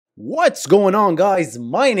What's going on, guys?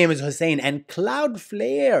 My name is Hussein and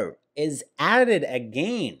Cloudflare is added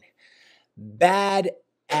again.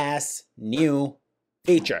 Badass new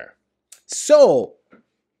feature. So,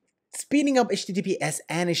 speeding up HTTPS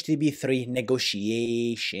and HTTP3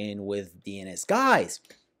 negotiation with DNS. Guys,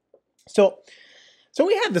 so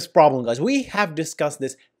we had this problem, guys. We have discussed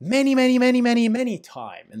this many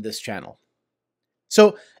time in this channel.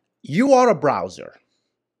 So, you are a browser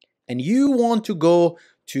and you want to go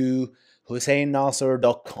to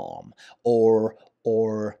HusseinNasser.com or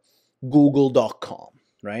Google.com,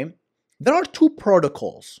 right? There are two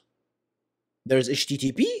protocols. There's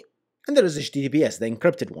HTTP and there is HTTPS, the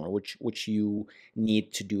encrypted one, which you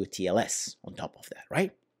need to do a TLS on top of that,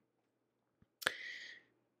 right?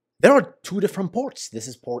 There are two different ports. This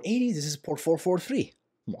is port 80, this is port 443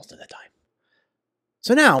 most of the time.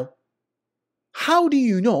 So now, how do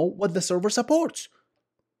you know what the server supports?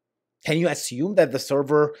 Can you assume that the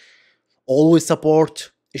server always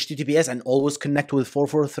support HTTPS and always connect with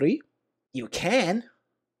 443? You can.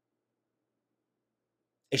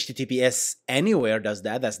 HTTPS anywhere does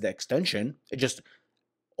that. That's the extension. It just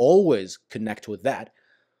always connect with that.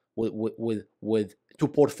 To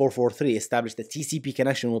port 443, establish the TCP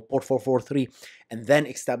connection with port 443, and then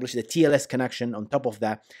establish the TLS connection on top of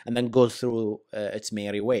that, and then goes through its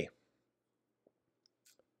merry way.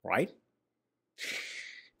 Right?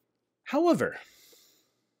 However,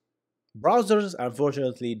 browsers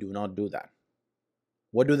unfortunately do not do that.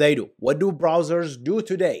 What do they do? What do browsers do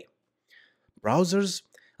today? Browsers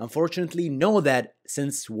unfortunately know that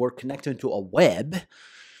since we're connected to a web,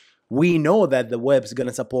 we know that the web's going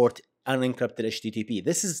to support unencrypted HTTP.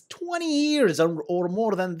 This is 20 years or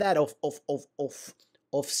more than that of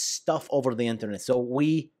stuff over the internet. So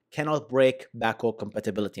we cannot break backward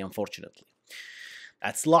compatibility, unfortunately.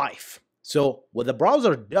 That's life. So what the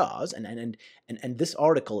browser does, and this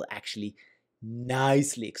article actually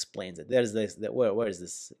nicely explains it. There's this, where is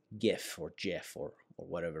this GIF or GIF or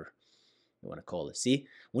whatever you want to call it. See,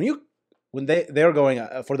 when they're going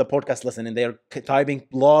for the podcast listening, they're typing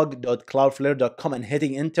blog.cloudflare.com and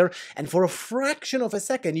hitting enter, and for a fraction of a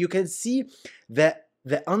second you can see the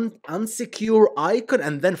unsecure icon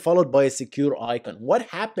and then followed by a secure icon. What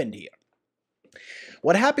happened here?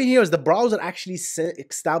 What happened here is the browser actually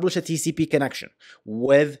established a TCP connection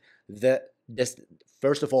with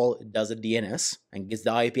first of all, it does a DNS and gets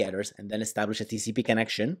the IP address, and then establish a TCP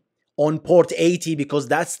connection on port 80 because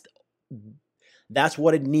that's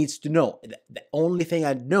what it needs to know. The only thing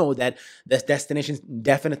I know that the destination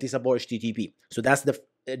definitely supports HTTP. So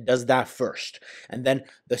it does that first. And then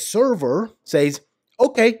the server says,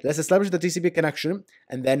 okay, let's establish the TCP connection,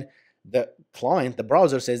 and then the client, the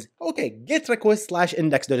browser says, okay, get request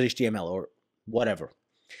 /index.html or whatever.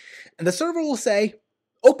 And the server will say,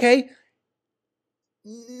 okay,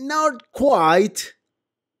 not quite,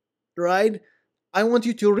 right? I want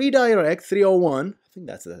you to redirect 301, I think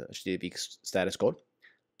that's the HTTP status code,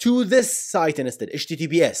 to this site instead,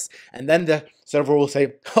 HTTPS. And then the server will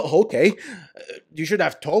say, oh, okay, you should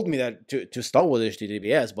have told me that to start with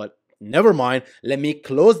HTTPS, but never mind, let me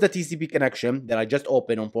close the TCP connection that I just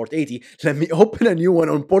opened on port 80. Let me open a new one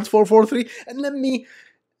on port 443, and let me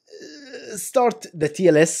start the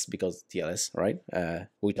TLS, because TLS, right?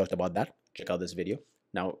 We talked about that. Check out this video.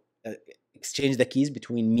 Now, exchange the keys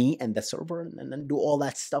between me and the server, and then do all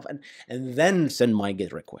that stuff, and then send my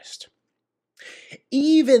GET request.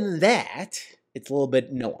 Even that, it's a little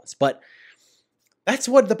bit nuanced, but that's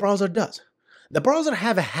what the browser does. The browser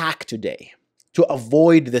have a hack today to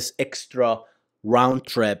avoid this extra round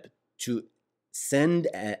trip to send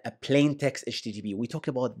a plain text HTTP. We talk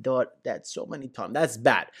about that so many times. That's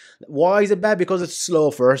bad. Why is it bad? Because it's slow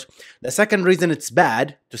first. The second reason it's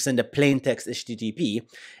bad to send a plain text HTTP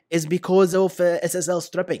is because of SSL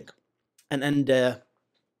stripping and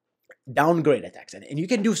downgrade attacks. And you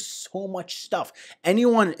can do so much stuff.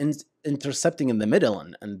 Anyone intercepting in the middle,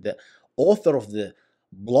 and the author of the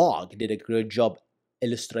blog did a great job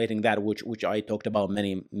illustrating that, which I talked about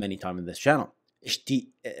many times in this channel.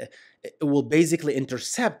 It will basically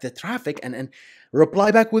intercept the traffic and reply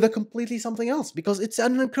back with a completely something else because it's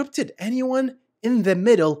unencrypted. Anyone in the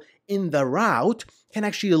middle in the route can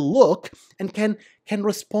actually look and can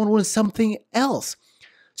respond with something else.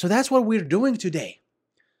 So that's what we're doing today,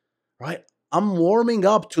 right? I'm warming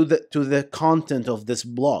up to the content of this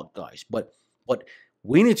blog, guys, but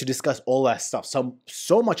we need to discuss all that stuff.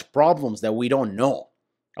 So much problems that we don't know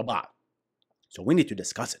about. So we need to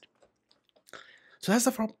discuss it. So that's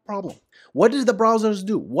the problem. What did the browsers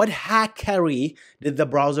do? What hackery did the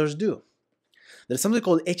browsers do? There's something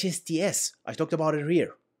called HSTS. I talked about it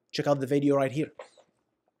here. Check out the video right here.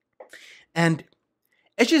 And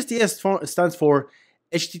HSTS stands for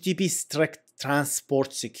HTTP Strict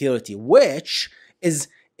Transport Security, which is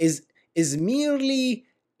merely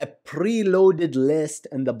a preloaded list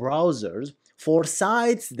in the browsers for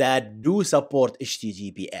sites that do support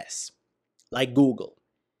HTTPS, like Google,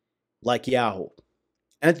 like Yahoo,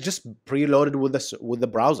 and it's just preloaded with the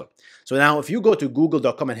browser. So now if you go to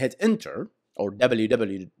google.com and hit enter, or www.google.com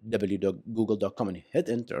and hit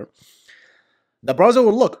enter, the browser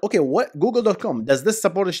will look, okay, what google.com, does this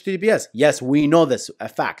support HTTPS? Yes, we know this, a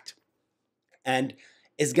fact. And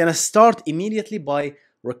it's going to start immediately by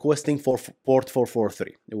requesting for port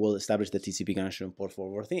 443. It will establish the TCP connection in port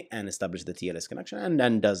 443 and establish the TLS connection, and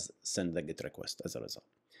then does send the GET request as a result,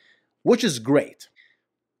 which is great.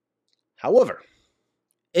 However,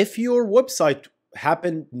 if your website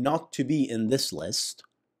happened not to be in this list,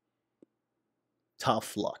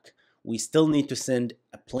 tough luck. We still need to send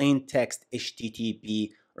a plain text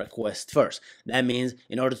HTTP request first. That means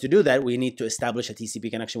in order to do that, we need to establish a TCP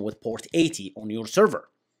connection with port 80 on your server.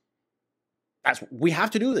 We have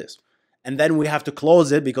to do this. And then we have to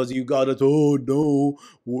close it because you got it. Oh no,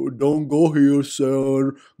 don't go here,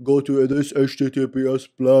 sir. Go to this HTTPS++.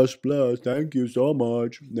 Thank you so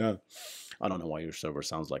much. Yeah, I don't know why your server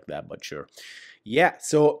sounds like that, but sure. Yeah,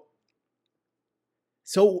 so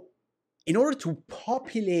in order to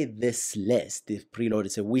populate this list, this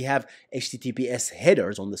preloaded, so we have HTTPS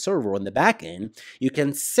headers on the server on the backend. You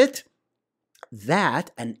can set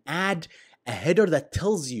that and add a header that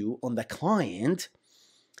tells you on the client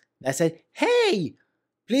that says, hey,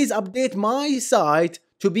 please update my site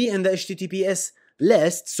to be in the HTTPS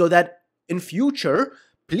list so that in future,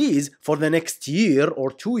 please, for the next year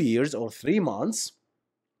or 2 years or 3 months,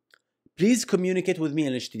 please communicate with me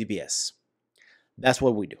in HTTPS. That's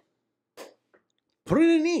what we do.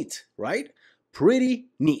 Pretty neat, right? Pretty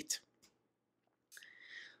neat.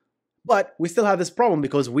 But we still have this problem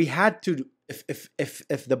because we had to,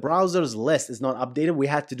 if the browser's list is not updated, we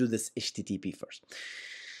had to do this HTTP first.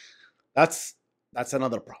 That's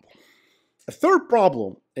another problem. A third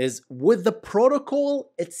problem is with the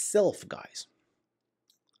protocol itself, guys.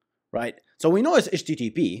 Right? So we know it's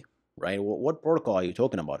HTTP, right? What protocol are you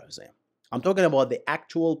talking about, Hussein? I'm talking about the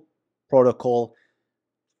actual protocol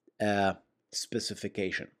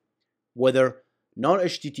specification. Whether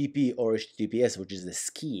non-HTTP or HTTPS, which is the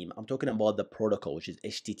scheme, I'm talking about the protocol, which is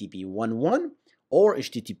HTTP 1.1 or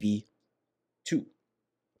HTTP 2.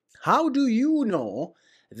 How do you know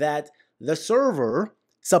that the server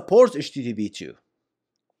supports HTTP 2?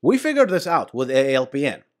 We figured this out with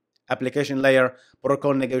ALPN, Application Layer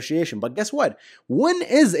Protocol Negotiation. But guess what? When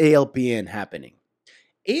is ALPN happening?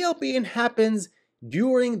 ALPN happens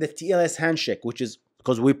during the TLS handshake, which is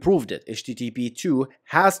because we proved it. HTTP 2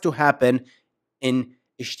 has to happen in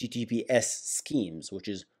HTTPS schemes, which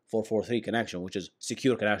is 443 connection, which is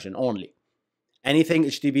secure connection only. Anything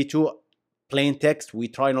HTTP 2 plain text, we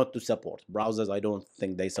try not to support. Browsers, I don't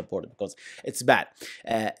think they support it because it's bad.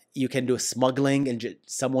 You can do smuggling, and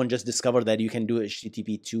someone just discovered that you can do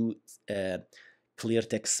HTTP 2 clear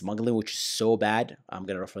text smuggling, which is so bad. I'm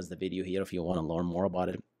going to reference the video here if you want to learn more about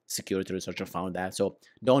it. Security researcher found that. So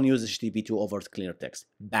don't use HTTP 2 over clear text.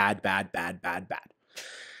 Bad, bad, bad, bad, bad.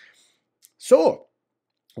 So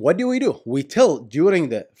what do? We tell during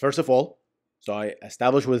the, first of all, so I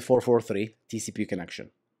establish with 443 TCP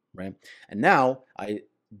connection, right? And now I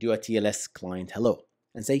do a TLS client hello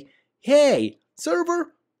and say, hey,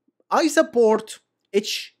 server, I support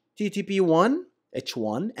HTTP 1,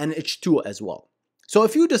 H1, and H2 as well. So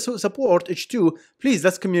if you just support H2, please,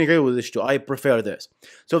 let's communicate with H2. I prefer this.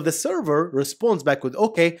 So if the server responds back with,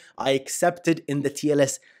 okay, I accepted in the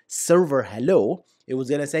TLS server hello, it was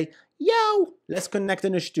going to say, yo, let's connect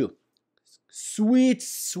in H2. Sweet,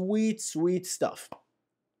 sweet, sweet stuff.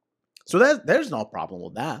 So there's no problem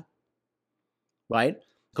with that, right?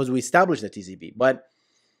 Because we established the TCP. But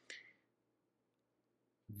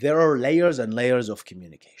there are layers and layers of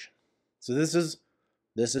communication. So this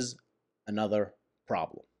is another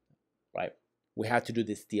problem, right? We had to do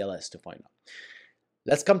this TLS to find out.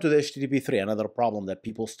 Let's come to the HTTP 3, another problem that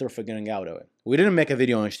people still figuring out. We didn't make a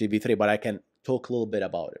video on HTTP 3, but I can talk a little bit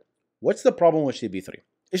about it. What's the problem with HTTP 3?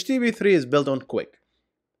 HTTP 3 is built on QUIC,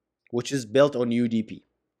 which is built on UDP.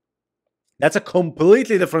 That's a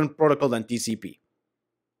completely different protocol than TCP,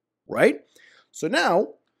 right? So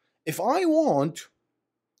now, if I want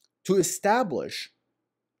to establish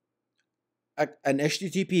an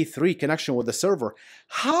HTTP 3 connection with the server,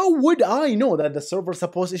 how would I know that the server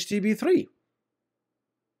supports HTTP 3?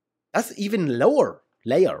 That's even lower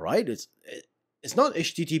layer, right? It's not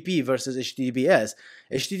HTTP versus HTTPS.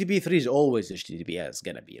 HTTP 3 is always HTTPS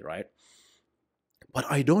gonna be, right? but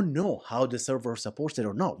I don't know how the server supports it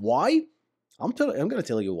or not. Why? I'm going to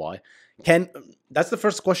tell you why. That's the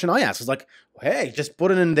first question I ask. It's like, hey, just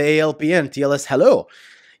put it in the ALPN TLS hello.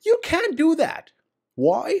 You can't do that.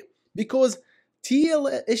 Why? Because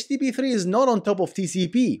HTTP3 is not on top of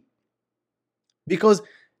TCP. Because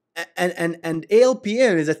and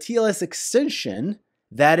ALPN is a TLS extension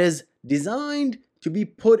that is designed to be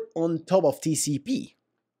put on top of TCP.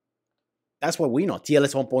 That's what we know,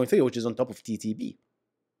 TLS 1.3, which is on top of TCP.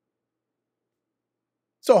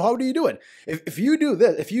 So how do you do it? If you do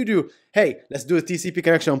this, if you do, hey, let's do a TCP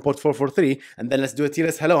connection on port 443, and then let's do a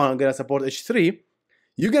TLS hello, and I'm going to support H3,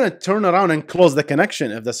 you're going to turn around and close the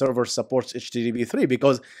connection if the server supports HTTP3,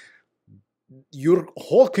 because your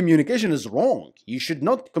whole communication is wrong. You should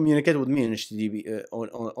not communicate with me in HTTP,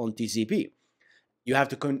 on TCP. You have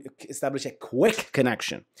to establish a quick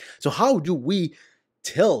connection. So how do we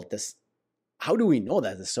tell this? How do we know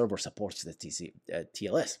that the server supports the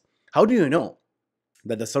TLS? How do you know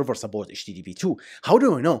that the server supports HTTP2? How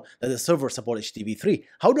do I know that the server supports HTTP3?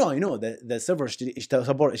 How do I know that the server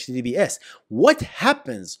supports HTTPS? What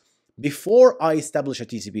happens before I establish a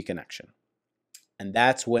TCP connection? And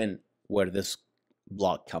that's where this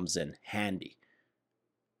block comes in handy.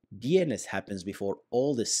 DNS happens before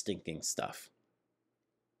all this stinking stuff.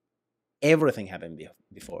 Everything happened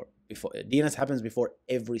before. DNS happens before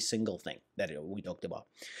every single thing that we talked about.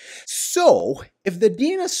 So if the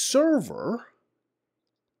DNS server,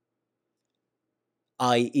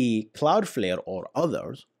 i.e. Cloudflare or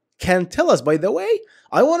others, can tell us, by the way,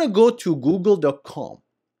 I want to go to google.com.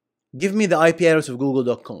 Give me the IP address of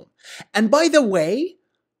google.com. And by the way,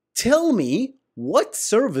 tell me what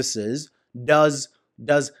services does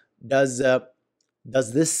this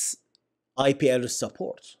IP address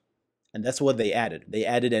support. And that's what they added. They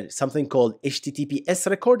added something called HTTPS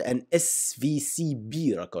record and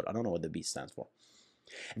SVCB record. I don't know what the B stands for.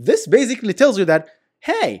 This basically tells you that,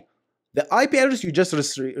 hey, the IP address you just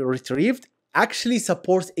retrieved actually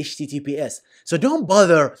supports HTTPS. So don't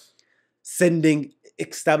bother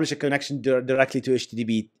establish a connection directly to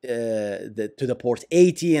HTTP to the port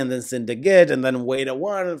 80 and then send a GET and then wait a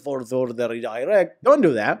while for the redirect. Don't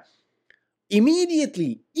do that.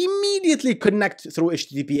 Immediately connect through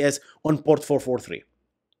HTTPS on port 443.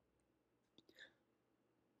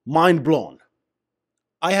 Mind blown.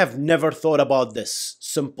 I have never thought about this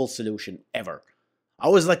simple solution ever. I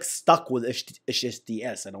was like stuck with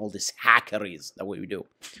HSTS and all this hackeries that we do.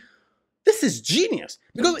 This is genius,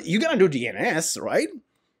 because you're gonna do DNS, right?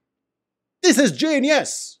 This is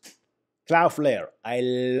genius. Cloudflare, I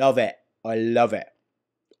love it. I love it.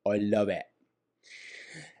 I love it.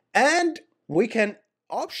 And we can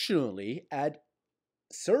optionally add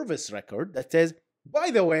service record that says,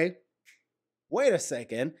 by the way, wait a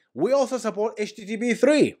second, we also support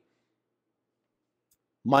HTTP3.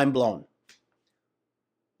 Mind blown.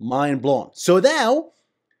 Mind blown. So now,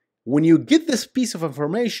 when you get this piece of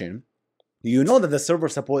information, you know that the server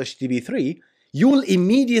supports HTTP3, you will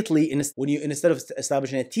immediately, instead of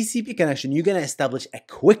establishing a TCP connection, you're going to establish a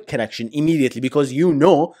quick connection immediately, because you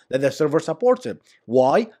know that the server supports it.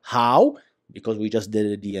 Why? How? Because we just did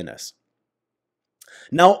a DNS.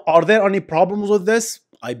 Now, are there any problems with this?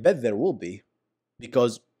 I bet there will be,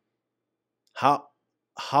 because how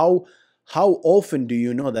often do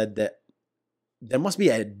you know that there must be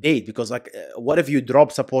a date? Because like, what if you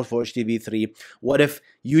drop support for HTTP3? What if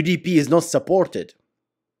UDP is not supported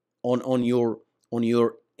on your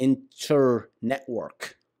inter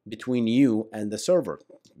network between you and the server?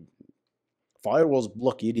 Firewalls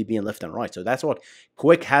block UDP and left and right. So that's what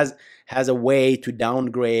Quick has a way to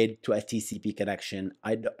downgrade to a TCP connection.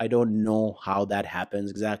 I don't know how that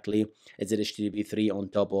happens exactly. Is it HTTP3 on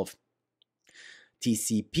top of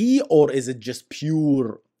TCP, or is it just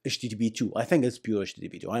pure HTTP2? I think it's pure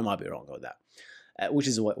HTTP2. I might be wrong with that, which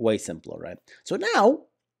is way simpler, right? So now,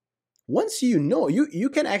 once you know, you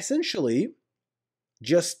can essentially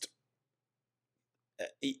just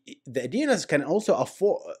the DNS can also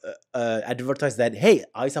advertise that, hey,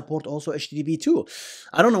 I support also HTTP2.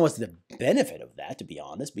 I don't know what's the benefit of that, to be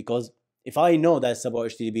honest, because if I know that it's about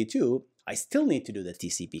HTTP2, I still need to do the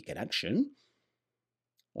TCP connection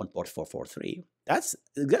on port 443. That's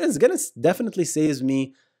gonna definitely saves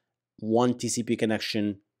me one TCP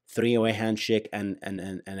connection, 3-way handshake, and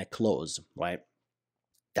a close, right?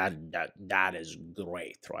 That is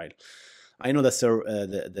great, right? I know that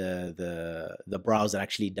the browser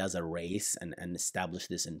actually does a race and establish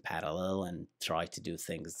this in parallel and try to do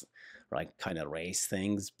things, right? Kind of race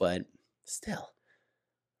things, but still,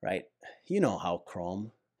 right? You know how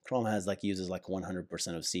Chrome Chrome has like uses like 100%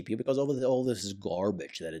 of CPU because all this is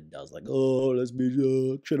garbage that it does. Like, oh, let's be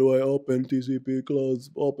should I open TCP close,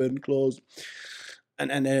 open close,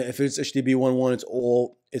 and if it's HTTP 1.1,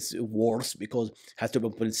 it's worse because it has to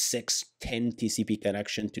open 10 TCP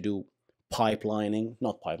connection to do pipelining,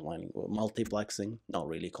 not pipelining, multiplexing, not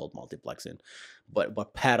really called multiplexing,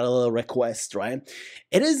 but parallel requests, right?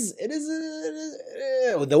 It is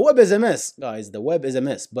the web is a mess, guys. The web is a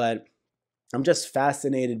mess, but I'm just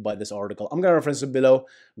fascinated by this article. I'm gonna reference it below.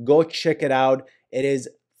 Go check it out. It is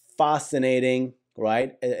fascinating,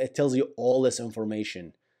 right? It tells you all this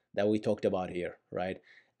information that we talked about here, right?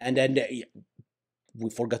 And then we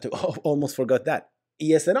forgot to almost forgot that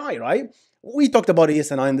ESNI, right? We talked about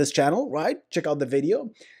ESNI in this channel, right? Check out the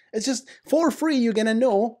video. It's just for free. You're gonna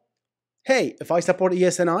know, hey, if I support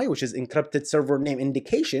ESNI, which is encrypted server name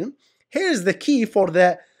indication, here's the key for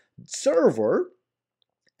the server,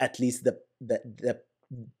 at least the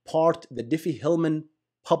part, the Diffie-Hellman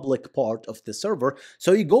public part of the server.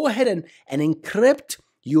 So you go ahead and encrypt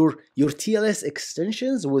your TLS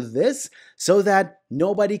extensions with this so that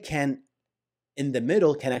nobody can in the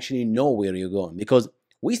middle can actually know where you're going, because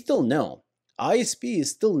we still know, ISPs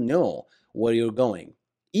still know where you're going,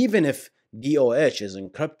 even if DOH is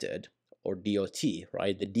encrypted, or DOT,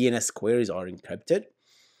 right? The DNS queries are encrypted,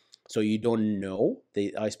 so you don't know.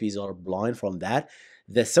 The ISPs are blind from that.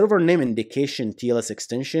 The server name indication TLS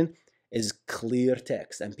extension is clear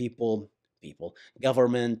text, and people,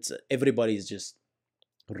 government, everybody's just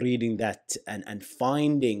reading that and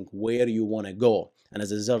finding where you want to go, and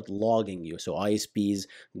as a result logging you. So ISPs,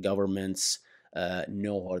 governments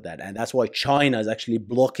know all that, and that's why China is actually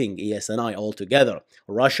blocking ESNI altogether.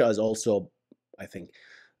 Russia is also, I think,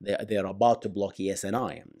 they're about to block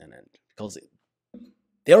ESNI, and because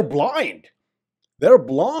they're blind. They're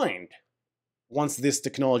blind. Once this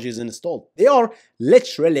technology is installed, they are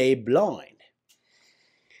literally blind.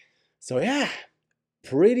 So yeah,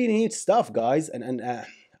 pretty neat stuff, guys. And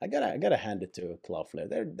I gotta hand it to Cloudflare.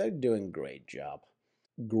 They're doing a great job.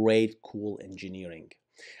 Great, cool engineering.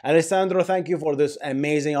 Alessandro, thank you for this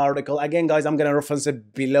amazing article. Again, guys, I'm gonna reference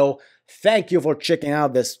it below. Thank you for checking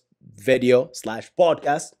out this video /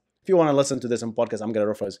 podcast. If you want to listen to this on podcast, I'm going to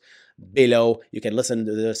reference below. You can listen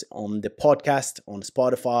to this on the podcast, on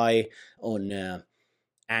Spotify, on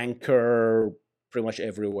Anchor, pretty much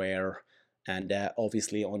everywhere, and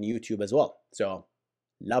obviously on YouTube as well. So,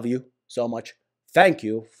 love you so much. Thank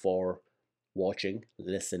you for watching,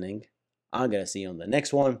 listening. I'm going to see you on the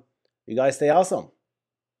next one. You guys stay awesome.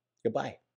 Goodbye.